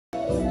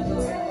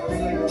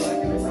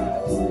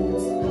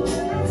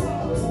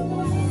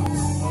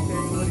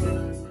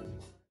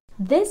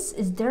This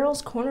is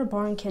Darryl's Corner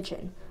Bar and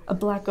Kitchen, a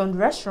Black-owned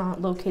restaurant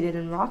located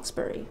in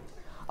Roxbury.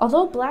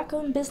 Although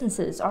Black-owned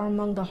businesses are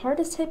among the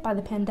hardest hit by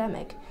the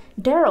pandemic,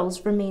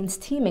 Darryl's remains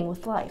teeming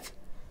with life.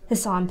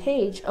 Hassan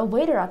Page, a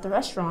waiter at the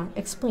restaurant,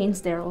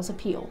 explains Darryl's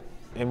appeal.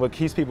 And what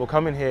keeps people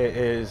coming here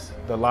is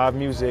the live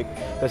music,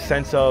 the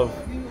sense of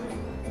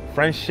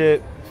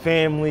friendship,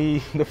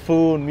 family, the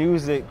food,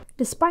 music.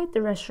 Despite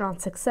the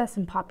restaurant's success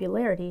and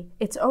popularity,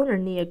 its owner,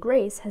 Nia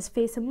Grace, has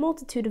faced a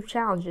multitude of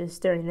challenges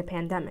during the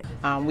pandemic.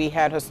 We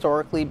had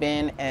historically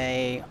been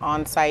an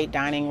on-site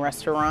dining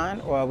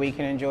restaurant where we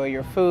can enjoy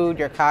your food,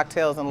 your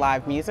cocktails, and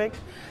live music.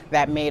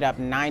 That made up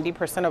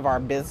 90% of our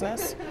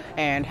business.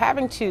 And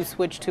having to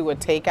switch to a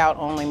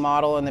takeout-only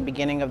model in the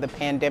beginning of the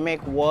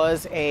pandemic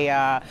was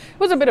a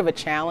bit of a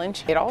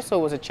challenge. It also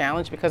was a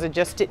challenge because it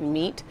just didn't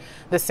meet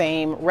the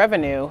same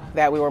revenue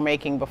that we were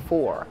making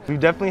before. We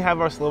definitely have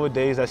our slower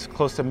days that's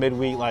close to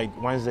midweek,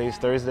 like Wednesdays,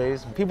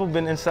 Thursdays. People have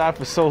been inside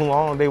for so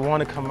long, they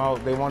want to come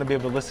out, they want to be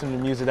able to listen to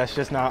music that's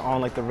just not on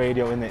like the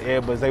radio and the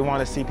earbuds. They want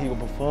to see people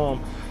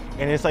perform,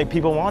 and it's like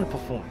people want to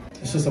perform.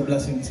 It's just a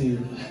blessing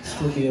to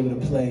still be able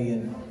to play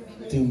and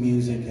do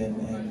music,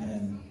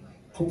 and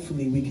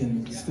hopefully we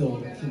can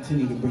still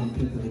continue to bring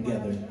people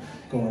together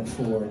going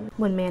forward.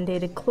 When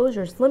mandated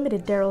closures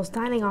limited Darryl's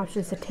dining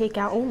options to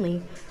takeout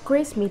only,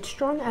 Grace made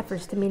strong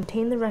efforts to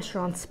maintain the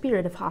restaurant's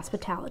spirit of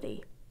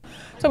hospitality.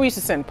 So we used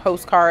to send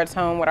postcards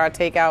home with our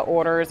takeout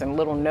orders and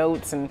little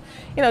notes and,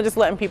 just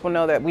letting people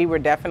know that we were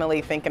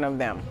definitely thinking of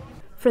them.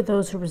 For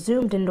those who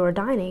resumed indoor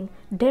dining,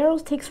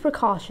 Darryl's takes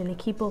precaution to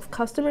keep both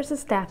customers and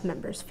staff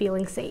members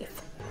feeling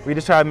safe. We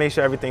just try to make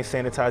sure everything's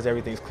sanitized,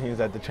 everything's clean,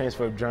 that the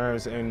transfer of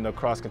germs and the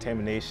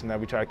cross-contamination, that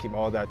we try to keep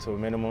all that to a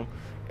minimum,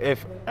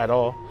 if at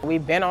all.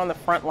 We've been on the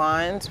front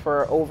lines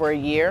for over a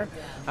year.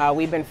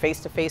 We've been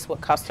face-to-face with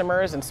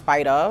customers in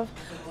spite of.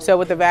 So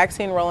with the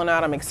vaccine rolling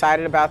out, I'm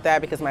excited about that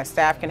because my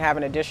staff can have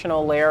an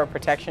additional layer of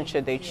protection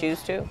should they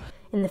choose to.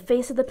 In the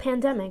face of the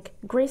pandemic,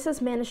 Grace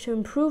has managed to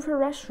improve her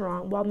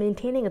restaurant while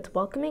maintaining its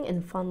welcoming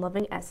and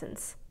fun-loving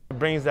essence. It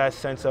brings that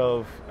sense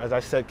of, as I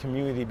said,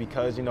 community,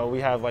 because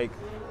we have like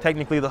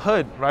technically the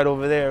hood right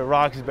over there,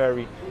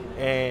 Roxbury,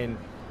 and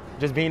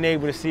just being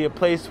able to see a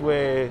place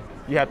where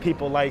you have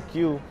people like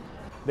you,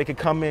 they could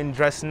come in,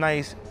 dress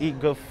nice,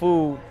 eat good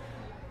food,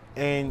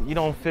 and you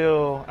don't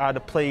feel out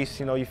of place,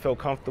 you feel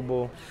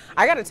comfortable.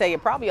 I got to tell you,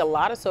 probably a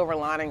lot of silver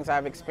linings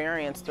I've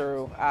experienced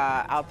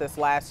throughout this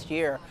last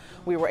year.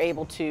 We were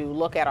able to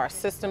look at our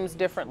systems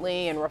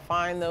differently and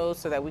refine those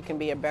so that we can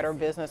be a better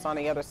business on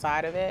the other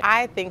side of it.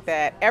 I think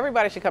that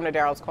everybody should come to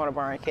Darryl's Corner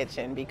Bar and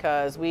Kitchen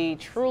because we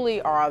truly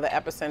are the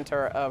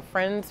epicenter of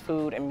friends,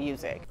 food, and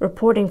music.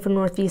 Reporting from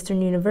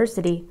Northeastern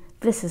University,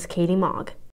 this is Katie Mogg.